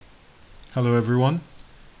Hello everyone.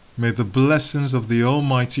 May the blessings of the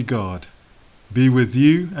Almighty God be with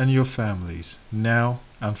you and your families now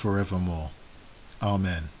and forevermore.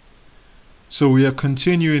 Amen. So we are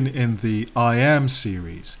continuing in the I Am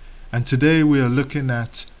series, and today we are looking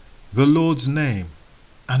at the Lord's name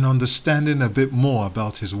and understanding a bit more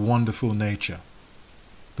about his wonderful nature.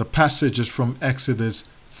 The passage is from Exodus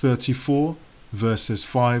 34 verses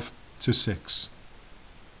 5 to 6.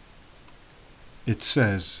 It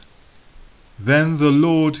says, "Then the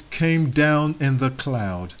Lord came down in the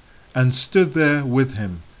cloud and stood there with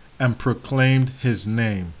him and proclaimed his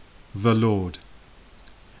name, the Lord.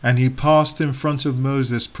 And he passed in front of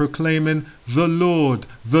Moses, proclaiming, the Lord,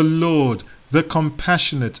 the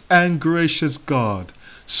compassionate and gracious God,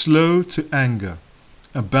 slow to anger,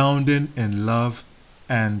 abounding in love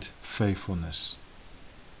and faithfulness."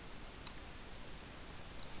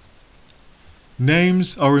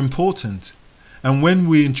 Names are important, and when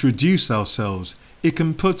we introduce ourselves, it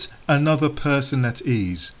can put another person at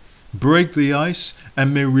ease, break the ice,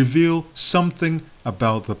 and may reveal something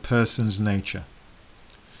about the person's nature.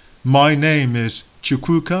 My name is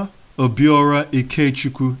Chukwuka Obiora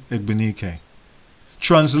Ikechukwu Egbenike.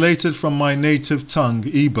 Translated from my native tongue,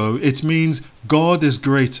 Igbo, it means God is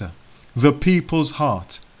greater, the people's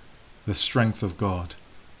heart, the strength of God.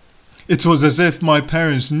 It was as if my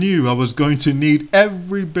parents knew I was going to need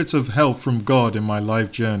every bit of help from God in my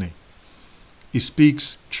life journey. He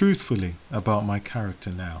speaks truthfully about my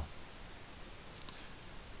character now.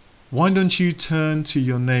 Why don't you turn to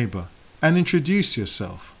your neighbor and introduce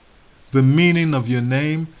yourself, the meaning of your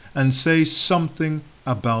name, and say something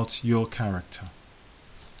about your character.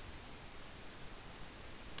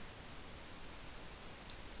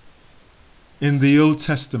 In the Old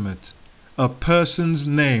Testament, a person's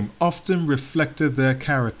name often reflected their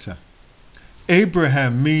character.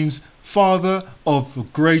 Abraham means father of a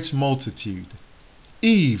great multitude.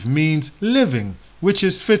 Eve means living, which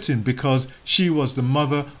is fitting because she was the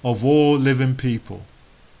mother of all living people.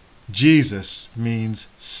 Jesus means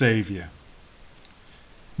Savior.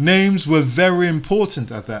 Names were very important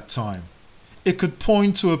at that time. It could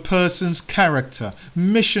point to a person's character,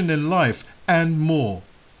 mission in life, and more.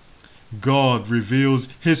 God reveals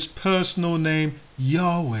his personal name,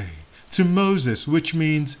 Yahweh, to Moses, which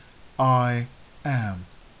means I am.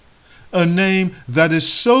 A name that is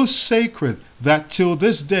so sacred that till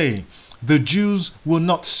this day the Jews will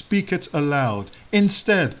not speak it aloud.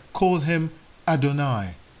 Instead, call him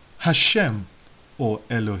Adonai, Hashem, or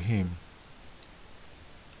Elohim.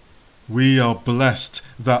 We are blessed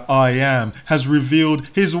that I Am has revealed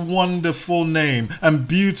his wonderful name and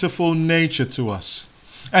beautiful nature to us.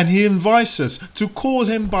 And he invites us to call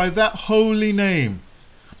him by that holy name.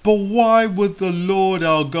 But why would the Lord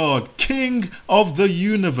our God, King of the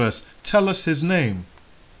universe, tell us his name?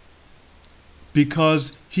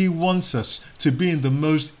 Because he wants us to be in the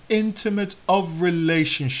most intimate of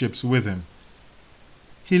relationships with him.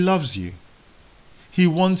 He loves you. He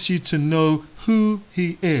wants you to know who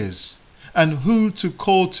he is and who to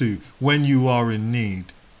call to when you are in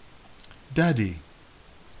need. Daddy,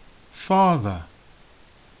 Father,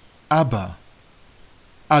 Abba,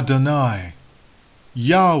 Adonai,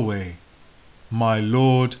 Yahweh, my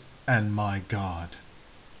Lord and my God.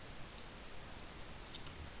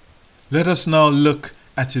 Let us now look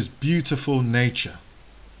at his beautiful nature.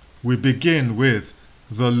 We begin with,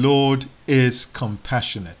 the Lord is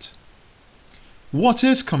compassionate. What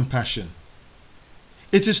is compassion?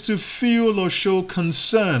 It is to feel or show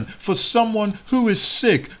concern for someone who is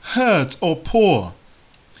sick, hurt, or poor.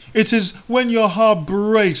 It is when your heart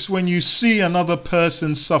breaks when you see another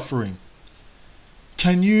person suffering.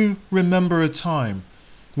 Can you remember a time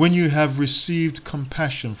when you have received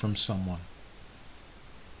compassion from someone?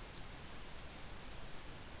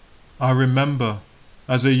 I remember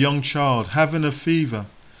as a young child having a fever,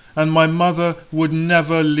 and my mother would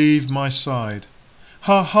never leave my side.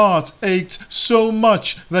 Her heart ached so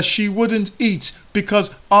much that she wouldn't eat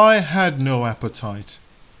because I had no appetite.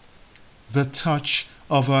 The touch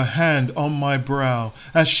of her hand on my brow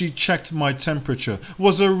as she checked my temperature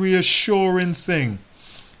was a reassuring thing.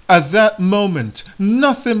 At that moment,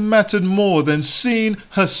 nothing mattered more than seeing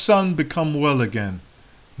her son become well again.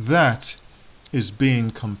 That is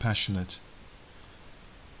being compassionate.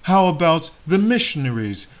 How about the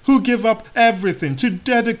missionaries who give up everything to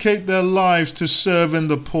dedicate their lives to serving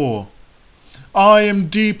the poor? I am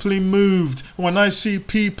deeply moved when I see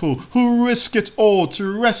people who risk it all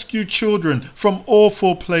to rescue children from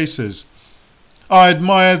awful places. I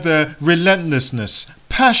admire their relentlessness,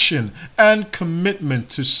 passion, and commitment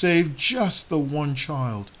to save just the one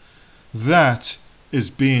child. That is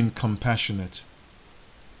being compassionate.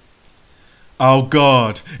 Our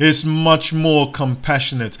God is much more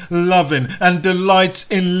compassionate, loving, and delights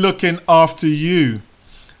in looking after you.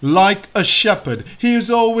 Like a shepherd, he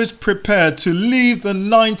is always prepared to leave the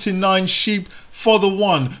 99 sheep for the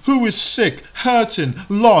one who is sick, hurting,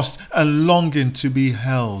 lost, and longing to be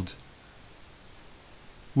held.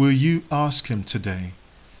 Will you ask him today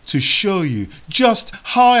to show you just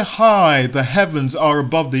how high the heavens are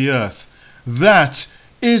above the earth? That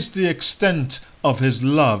is the extent of his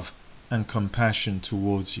love and compassion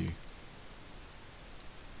towards you.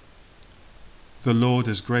 The Lord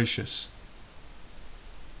is gracious.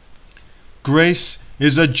 Grace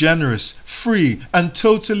is a generous, free, and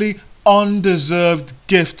totally undeserved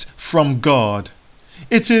gift from God.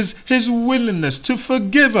 It is his willingness to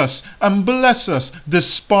forgive us and bless us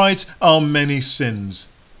despite our many sins.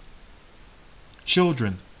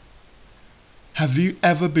 Children, have you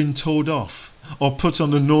ever been told off or put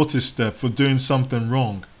on the notice step for doing something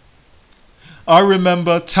wrong? I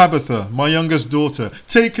remember Tabitha, my youngest daughter,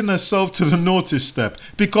 taking herself to the notice step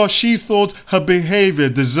because she thought her behavior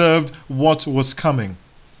deserved what was coming.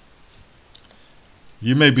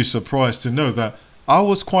 You may be surprised to know that I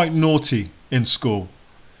was quite naughty in school.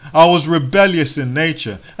 I was rebellious in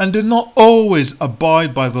nature and did not always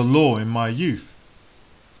abide by the law in my youth.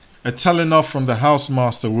 A telling off from the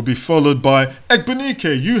housemaster would be followed by,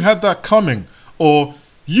 "Egbenike, you had that coming," or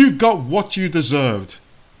 "You got what you deserved."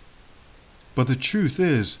 But the truth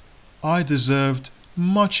is, I deserved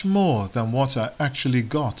much more than what I actually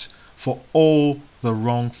got for all the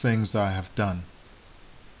wrong things that I have done.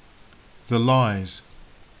 The lies,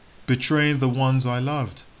 betraying the ones I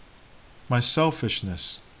loved, my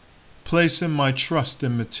selfishness, placing my trust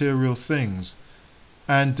in material things,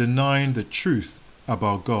 and denying the truth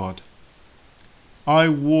about God. I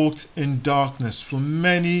walked in darkness for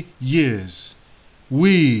many years.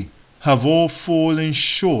 We have all fallen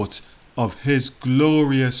short of his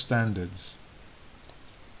glorious standards.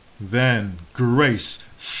 Then grace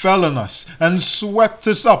fell on us and swept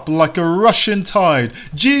us up like a rushing tide.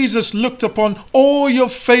 Jesus looked upon all your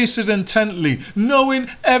faces intently, knowing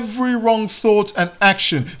every wrong thought and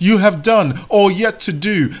action you have done or yet to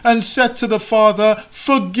do, and said to the Father,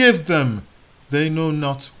 "Forgive them. They know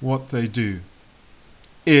not what they do."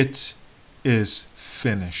 It is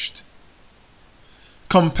finished.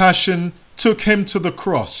 Compassion took him to the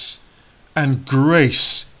cross, and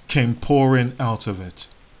grace came pouring out of it.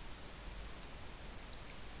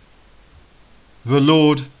 The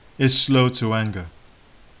Lord is slow to anger.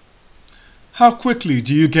 How quickly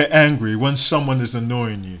do you get angry when someone is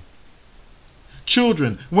annoying you?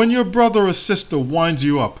 Children, when your brother or sister winds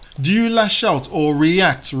you up, do you lash out or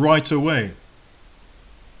react right away?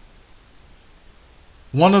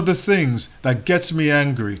 One of the things that gets me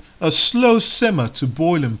angry, a slow simmer to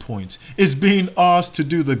boiling point, is being asked to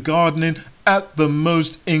do the gardening at the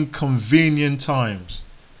most inconvenient times,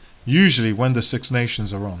 usually when the Six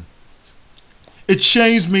Nations are on. It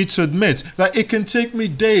shames me to admit that it can take me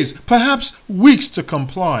days, perhaps weeks to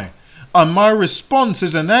comply, and my response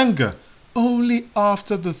is in anger only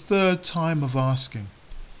after the third time of asking.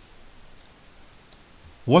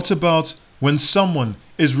 What about when someone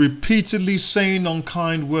is repeatedly saying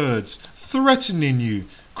unkind words, threatening you,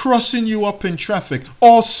 crossing you up in traffic,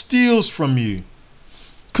 or steals from you?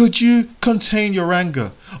 Could you contain your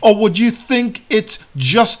anger, or would you think it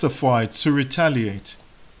justified to retaliate?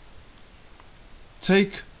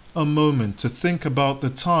 Take a moment to think about the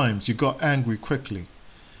times you got angry quickly,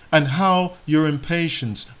 and how your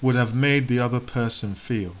impatience would have made the other person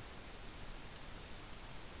feel.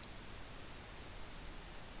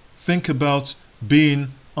 Think about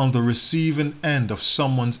being on the receiving end of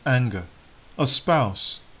someone's anger, a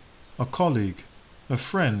spouse, a colleague, a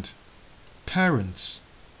friend, parents.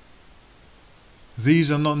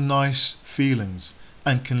 These are not nice feelings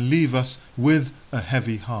and can leave us with a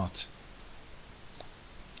heavy heart.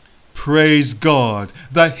 Praise God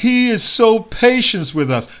that He is so patient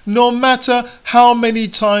with us, no matter how many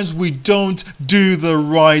times we don't do the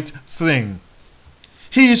right thing.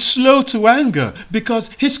 He is slow to anger because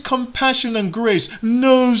His compassion and grace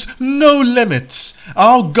knows no limits.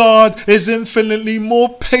 Our God is infinitely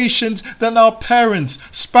more patient than our parents,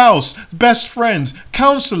 spouse, best friends,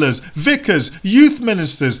 counselors, vicars, youth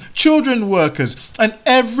ministers, children workers, and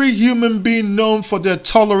every human being known for their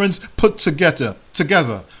tolerance put together.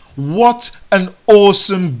 What an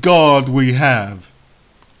awesome God we have.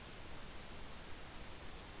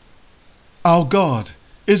 Our God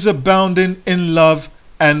is abounding in love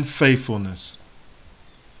and faithfulness.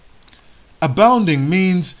 Abounding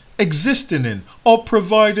means existing in or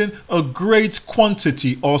providing a great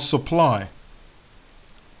quantity or supply.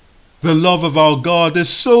 The love of our God is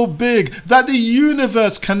so big that the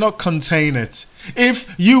universe cannot contain it.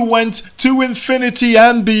 If you went to infinity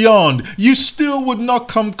and beyond, you still would not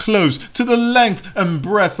come close to the length and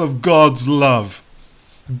breadth of God's love.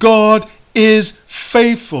 God is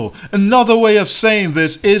faithful. Another way of saying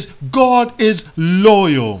this is God is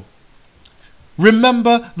loyal.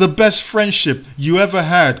 Remember the best friendship you ever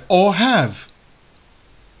had or have.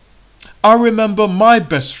 I remember my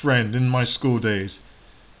best friend in my school days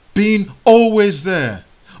being always there.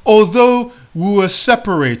 Although we were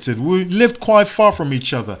separated, we lived quite far from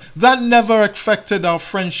each other, that never affected our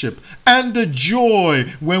friendship and the joy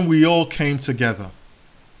when we all came together.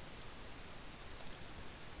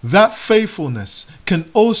 That faithfulness can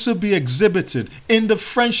also be exhibited in the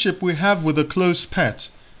friendship we have with a close pet.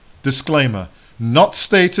 Disclaimer, not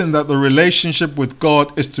stating that the relationship with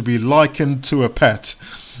God is to be likened to a pet.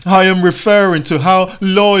 I am referring to how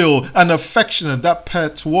loyal and affectionate that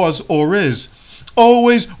pet was or is.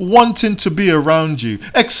 Always wanting to be around you,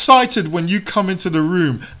 excited when you come into the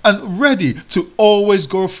room, and ready to always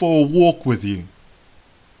go for a walk with you.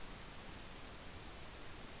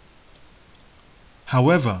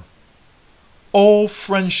 However, all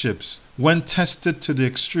friendships, when tested to the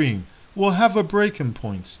extreme, will have a breaking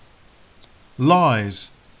point.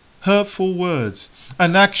 Lies, hurtful words,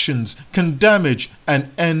 and actions can damage and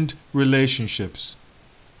end relationships.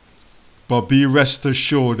 But be rest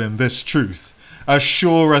assured in this truth. As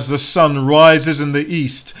sure as the sun rises in the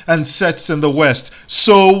east and sets in the west,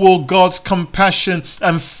 so will God's compassion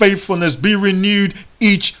and faithfulness be renewed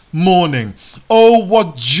each morning. Oh,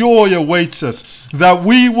 what joy awaits us that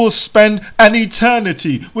we will spend an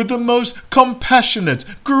eternity with the most compassionate,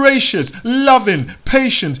 gracious, loving,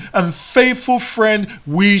 patient, and faithful friend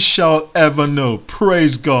we shall ever know.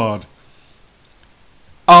 Praise God.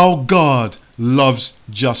 Our God loves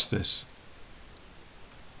justice.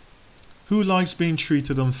 Who likes being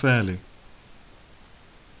treated unfairly?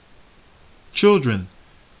 Children,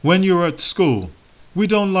 when you're at school, we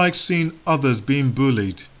don't like seeing others being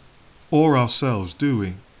bullied, or ourselves, do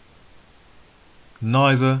we?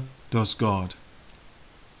 Neither does God.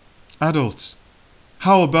 Adults,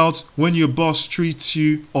 how about when your boss treats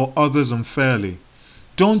you or others unfairly?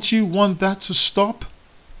 Don't you want that to stop?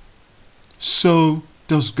 So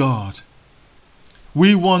does God.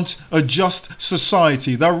 We want a just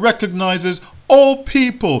society that recognizes all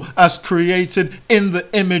people as created in the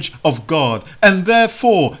image of God and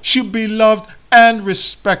therefore should be loved and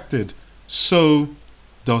respected. So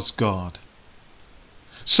does God.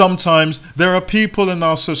 Sometimes there are people in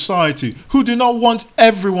our society who do not want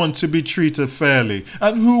everyone to be treated fairly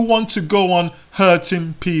and who want to go on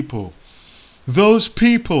hurting people. Those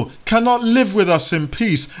people cannot live with us in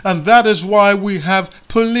peace, and that is why we have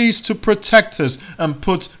police to protect us and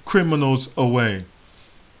put criminals away.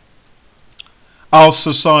 Our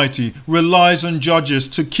society relies on judges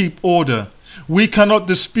to keep order. We cannot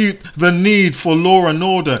dispute the need for law and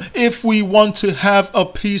order if we want to have a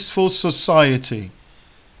peaceful society.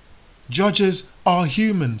 Judges are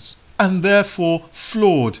humans and therefore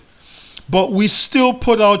flawed. But we still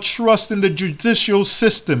put our trust in the judicial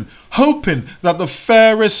system, hoping that the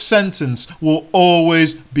fairest sentence will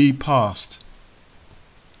always be passed.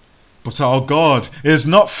 But our God is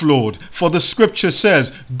not flawed, for the scripture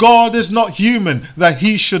says, God is not human that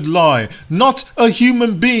he should lie, not a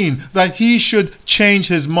human being that he should change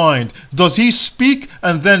his mind. Does he speak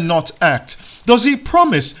and then not act? Does he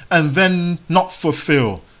promise and then not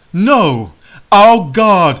fulfill? No, our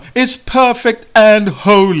God is perfect and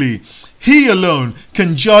holy. He alone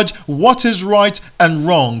can judge what is right and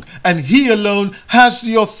wrong, and he alone has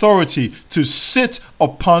the authority to sit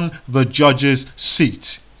upon the judge's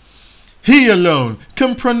seat. He alone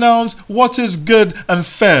can pronounce what is good and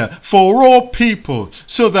fair for all people,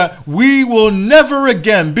 so that we will never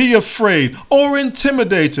again be afraid or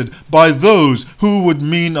intimidated by those who would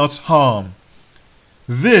mean us harm.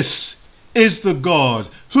 This is the God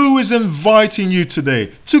who is inviting you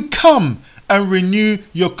today to come and renew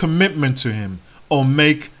your commitment to him or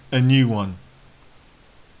make a new one.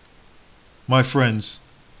 My friends,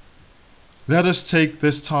 let us take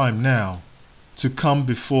this time now to come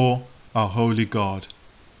before our holy God.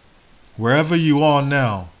 Wherever you are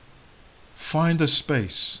now, find a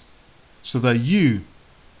space so that you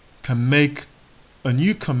can make a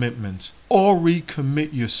new commitment or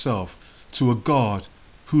recommit yourself to a God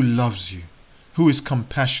who loves you, who is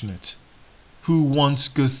compassionate, who wants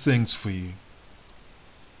good things for you.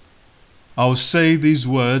 I'll say these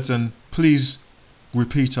words and please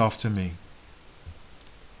repeat after me.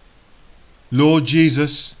 Lord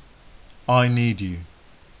Jesus, I need you.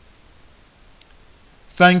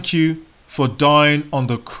 Thank you for dying on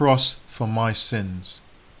the cross for my sins.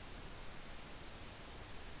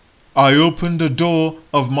 I open the door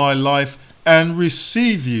of my life and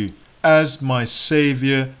receive you as my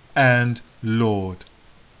Savior and Lord.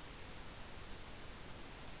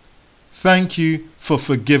 Thank you for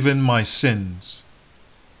forgiving my sins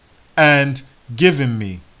and giving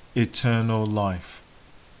me eternal life.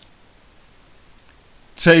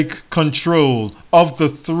 Take control of the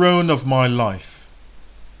throne of my life.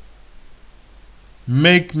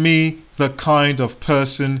 Make me the kind of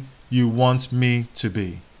person you want me to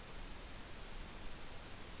be.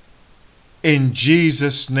 In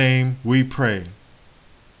Jesus' name we pray.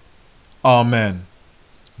 Amen.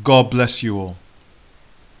 God bless you all.